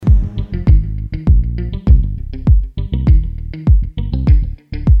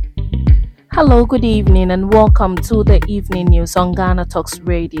Hello, good evening, and welcome to the evening news on Ghana Talks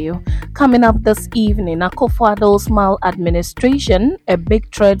Radio. Coming up this evening, Akufo-Addo's maladministration, a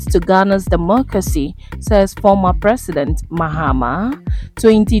big threat to Ghana's democracy, says former President Mahama.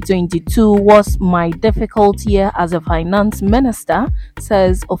 2022 was my difficult year as a finance minister,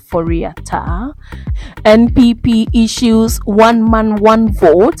 says Oforiatta. NPP issues one man, one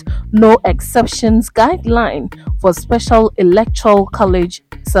vote, no exceptions guideline for special electoral college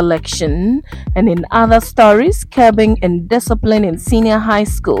selection. And in other stories, curbing indiscipline in senior high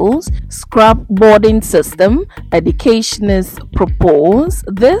schools, scrap boarding system, educationists propose.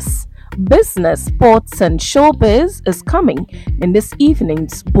 This business, sports and showbiz is coming in this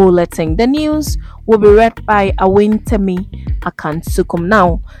evening's bulletin. The news will be read by Awintemi Akansukum.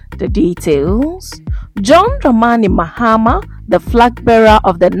 Now, the details. John Dramani Mahama, the flag bearer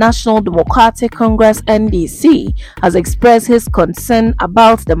of the National Democratic Congress (NDC), has expressed his concern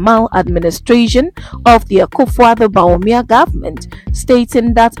about the maladministration of the Akufo-Addo Bawumia government,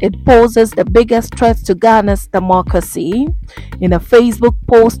 stating that it poses the biggest threat to Ghana's democracy. In a Facebook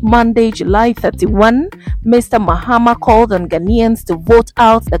post Monday, July 31, Mr. Mahama called on Ghanaians to vote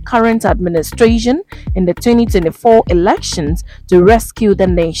out the current administration in the 2024 elections to rescue the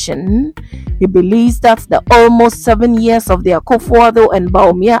nation. He believes that the almost 7 years of the Akufo-Addo and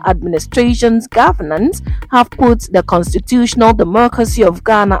Bawumia administration's governance have put the constitutional democracy of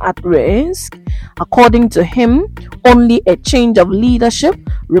Ghana at risk. According to him, only a change of leadership,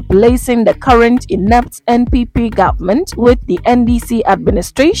 replacing the current inept NPP government with the NDC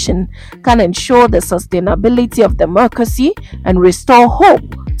administration, can ensure the sustainability of democracy and restore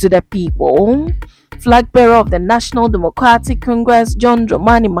hope to the people. Flag bearer of the National Democratic Congress, John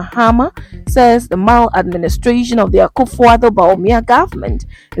Dramani Mahama, says the maladministration of the Akufo-Addo Bawumia government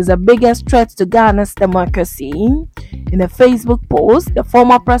is the biggest threat to Ghana's democracy. In a Facebook post, the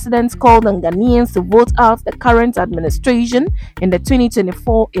former president called on Ghanaians to vote out the current administration in the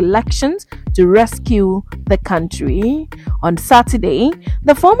 2024 elections to rescue the country. On Saturday,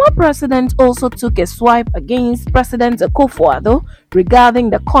 the former president also took a swipe against President Akufo-Addo regarding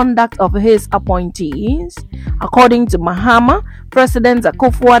the conduct of his appointees. According to Mahama, President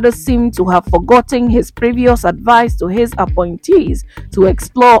Akufo-Addo seemed to have forgotten his previous advice to his appointees to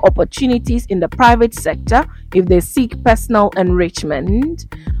explore opportunities in the private sector if they seek personal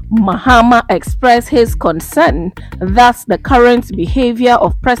enrichment. Mahama expressed his concern that the current behavior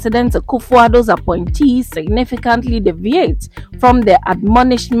of President Akufo-Addo's appointees significantly deviates from the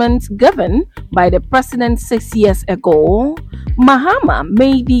admonishments given by the president 6 years ago. Mahama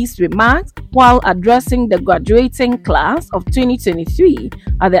made these remarks while addressing the graduating class of 2023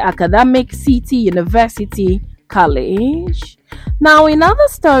 at the Academic City University College. Now, in other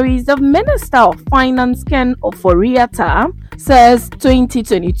stories, the Minister of Finance, Ken Oforiatta, says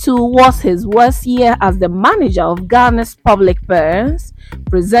 2022 was his worst year as the manager of Ghana's public purse.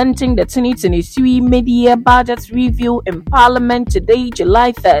 Presenting the 2023 mid-year budget review in Parliament today,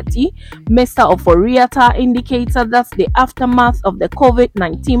 July 30, Mr. Oforiatta indicated that the aftermath of the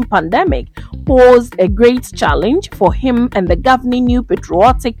COVID-19 pandemic posed a great challenge for him and the governing New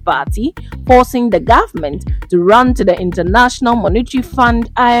Patriotic Party, forcing the government to run to the International Monetary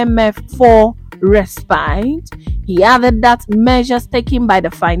Fund (IMF) for respite. He added that measures taken by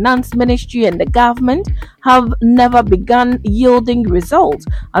the Finance Ministry and the government have never begun yielding results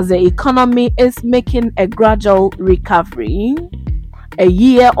as the economy is making a gradual recovery. A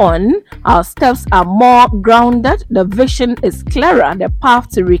year on, our steps are more grounded, the vision is clearer, the path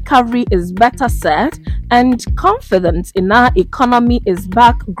to recovery is better set, and confidence in our economy is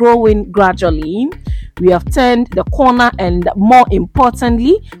back growing gradually. We have turned the corner and, more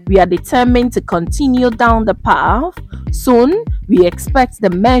importantly, we are determined to continue down the path. Soon, we expect the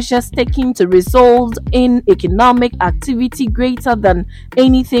measures taken to result in economic activity greater than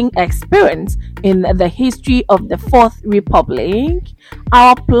anything experienced in the history of the Fourth Republic.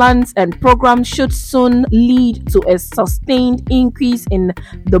 Our plans and programs should soon lead to a sustained increase in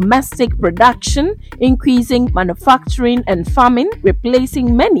domestic production, increasing manufacturing and farming,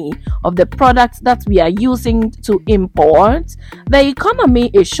 replacing many of the products that we are using to import. The economy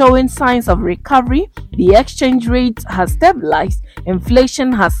is showing signs of recovery. The exchange rate has stabilized,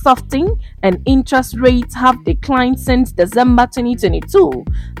 inflation has softened, and interest rates have declined since December 2022,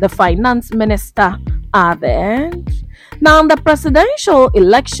 the finance minister added. Now, the Presidential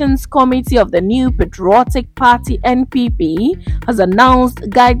Elections Committee of the new Patriotic Party (NPP) has announced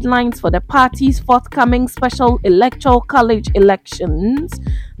guidelines for the party's forthcoming special electoral college elections.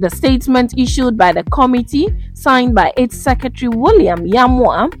 The statement issued by the committee, signed by its secretary William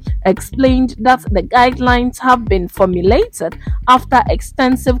Yamwa, explained that the guidelines have been formulated after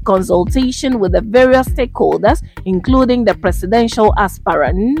extensive consultation with the various stakeholders, including the presidential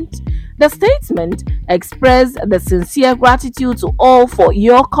aspirant. The statement expressed the sincere gratitude to all for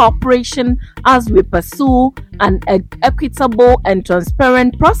your cooperation as we pursue an equitable and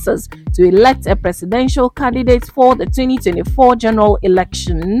transparent process to elect a presidential candidate for the 2024 general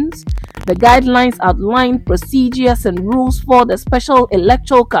elections. The guidelines outline procedures and rules for the Special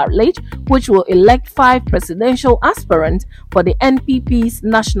Electoral College, which will elect 5 presidential aspirants for the NPP's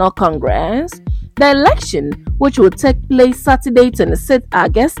National Congress. The election, which will take place Saturday, 26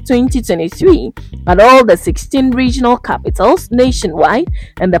 August 2023, at all the 16 regional capitals nationwide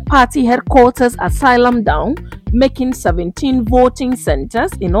and the party headquarters Asylum Down, making 17 voting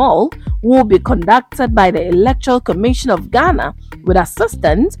centers in all, will be conducted by the Electoral Commission of Ghana with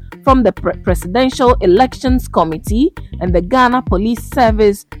assistance from the Presidential Elections Committee, and the Ghana Police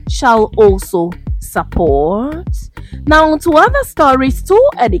Service shall also support. Now, to other stories, 2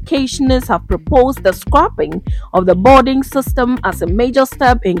 educationists have proposed the scrapping of the boarding system as a major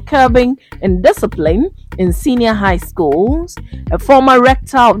step in curbing indiscipline in senior high schools. A former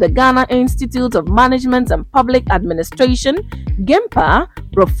rector of the Ghana Institute of Management and Public Administration, GIMPA,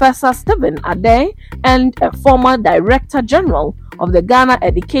 Professor Stephen Ade, and a former Director General of the Ghana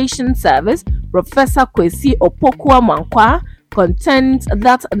Education Service, Professor Kwesi Opoku-Amankwah, contends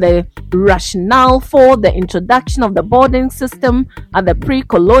that the rationale for the introduction of the boarding system at the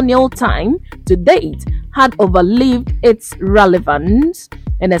pre-colonial time to date had overlived its relevance.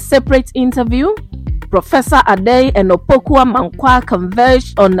 In a separate interview, Professor Ade and Opoku-Amankwah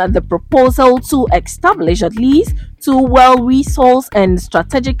converged on the proposal to establish at least 2 well-resourced and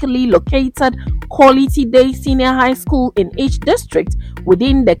strategically located quality day senior high school in each district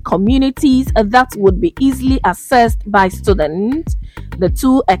within the communities that would be easily accessed by students. The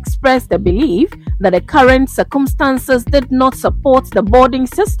 2 expressed the belief that the current circumstances did not support the boarding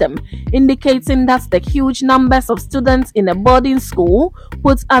system, indicating that the huge numbers of students in a boarding school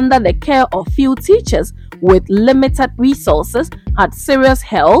put under the care of few teachers with limited resources had serious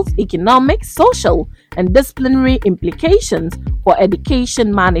health, economic, social, and disciplinary implications for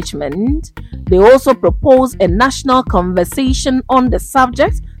education management. They also propose a national conversation on the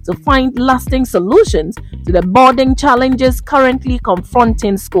subject to find lasting solutions to the boarding challenges currently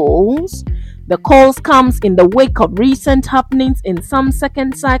confronting schools. The calls comes in the wake of recent happenings in some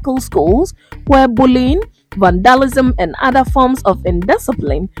second cycle schools where bullying, vandalism, and other forms of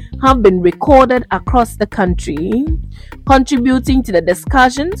indiscipline have been recorded across the country. Contributing to the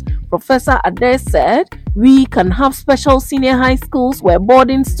discussions, Professor Ade said, "We can have special senior high schools where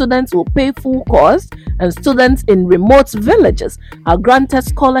boarding students will pay full cost, and students in remote villages are granted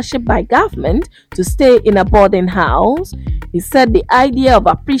scholarship by government to stay in a boarding house." He said the idea of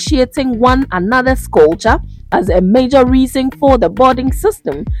appreciating one another's culture as a major reason for the boarding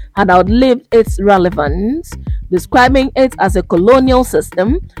system had outlived its relevance. Describing it as a colonial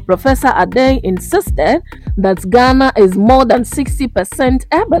system, Professor Ade insisted that Ghana is more than 60%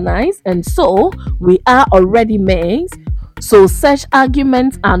 urbanized, and so we are already mixed. So such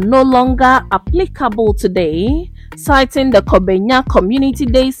arguments are no longer applicable today. Citing the Kobenya Community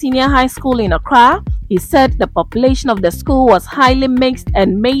Day Senior High School in Accra, he said the population of the school was highly mixed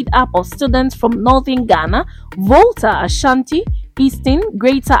and made up of students from northern Ghana, Volta, Ashanti, Eastern,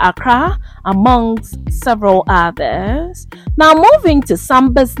 Greater Accra, amongst several others. Now, moving to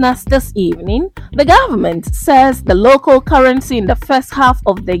some business this evening, the government says the local currency in the first half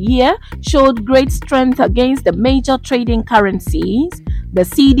of the year showed great strength against the major trading currencies. The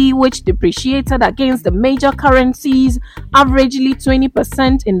cedi, which depreciated against the major currencies averagely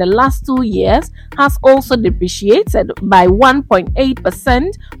 20% in the last 2 years, has also depreciated by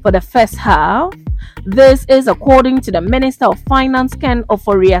 1.8% for the first half. This is according to the Minister of Finance, Ken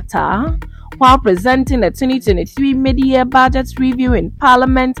Ofori-Atta. While presenting the 2023 mid-year budget review in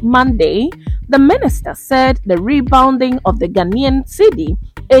Parliament Monday, the minister said the rebounding of the Ghanaian cedi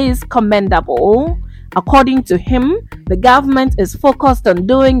is commendable. According to him, the government is focused on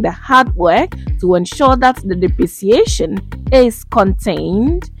doing the hard work to ensure that the depreciation is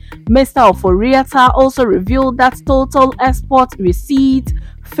contained. Mr. Ofori-Atta also revealed that total export receipts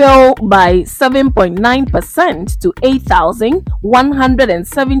fell by 7.9% to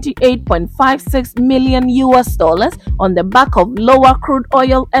 8,178.56 million US dollars on the back of lower crude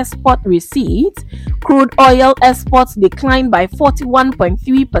oil export receipts. Crude oil exports declined by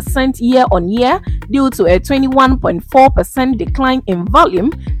 41.3% year on year due to a 21.4% decline in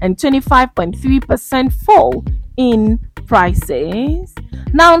volume and 25.3% fall in prices.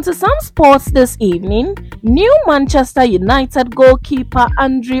 Now to some sports this evening. New Manchester United goalkeeper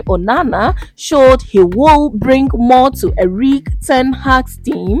Andre Onana showed he will bring more to Erik ten Hag's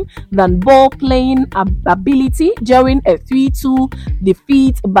team than ball-playing ability during a 3-2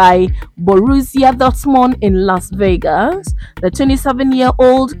 defeat by Borussia Dortmund in Las Vegas. The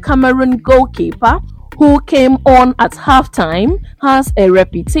 27-year-old Cameroon goalkeeper, who came on at halftime, has a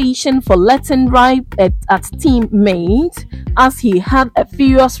reputation for letting ride at teammates, as he had a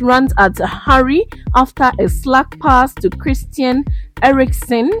furious rant at Harry after a slack pass to Christian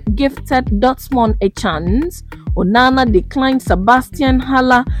Eriksen gifted Dortmund a chance. Onana declined Sebastian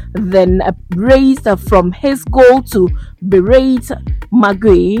Haller, then raised from his goal to berate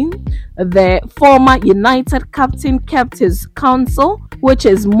Maguire. The former United captain kept his counsel, which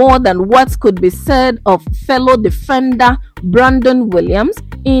is more than what could be said of fellow defender Brandon Williams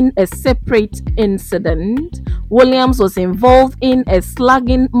in a separate incident. Williams was involved in a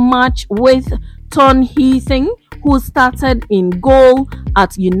slugging match with Ton Heathing, who started in goal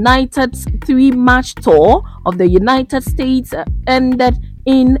at United's 3-match tour of the United States, ended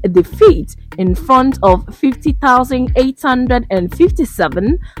in defeat in front of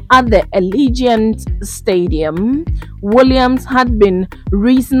 50,857 at the Allegiant Stadium. Williams had been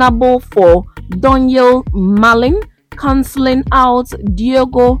reasonable for Daniel Malin, cancelling out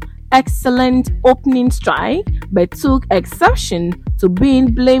Diogo's excellent opening strike, but took exception to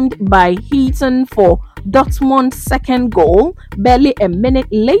being blamed by Heaton for Dortmund's second goal barely a minute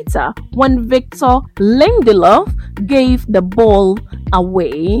later when Victor Lindelof gave the ball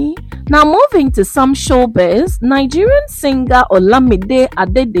away. Now moving to some showbiz, Nigerian singer Olamide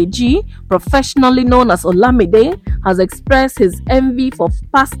Adedeji, professionally known as Olamide, has expressed his envy for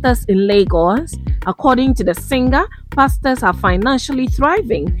pastors in Lagos. According to the singer, pastors are financially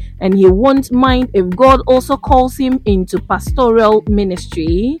thriving and he won't mind if God also calls him into pastoral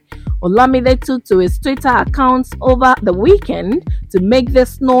ministry. Olamide took to his Twitter accounts over the weekend to make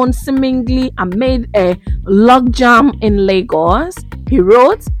this known seemingly amid a logjam in Lagos. He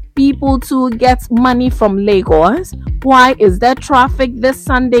wrote, "People too get money from Lagos. Why is there traffic this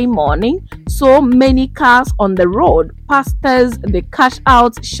Sunday morning? So many cars on the road. Pastors, they cash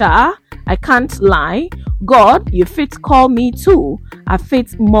out sha. I can't lie. God, you fit call me too. I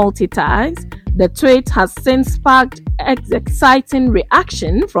fit multitask." The tweet has since sparked exciting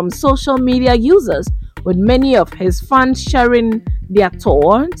reaction from social media users, with many of his fans sharing their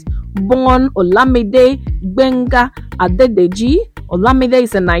thoughts. Born Olamide Gbenga Adedeji, Olamide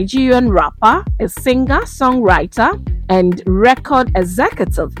is a Nigerian rapper, a singer, songwriter, and record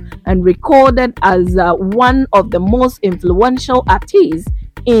executive, and recorded as one of the most influential artists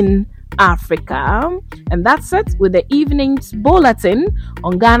in Africa. And that's it with the evening's bulletin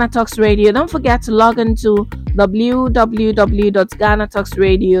on Ghana Talks Radio. Don't forget to log into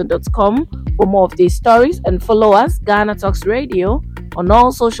www.GhanaTalksRadio.com for more of these stories, and follow us, Ghana Talks Radio, on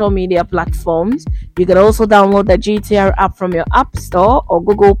all social media platforms. You can also download the GTR app from your App Store or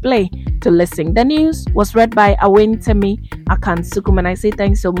Google Play to listen. The news was read by Awentemi Akansukum, and I say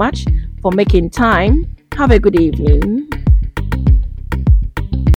thanks so much for making time. Have a good evening.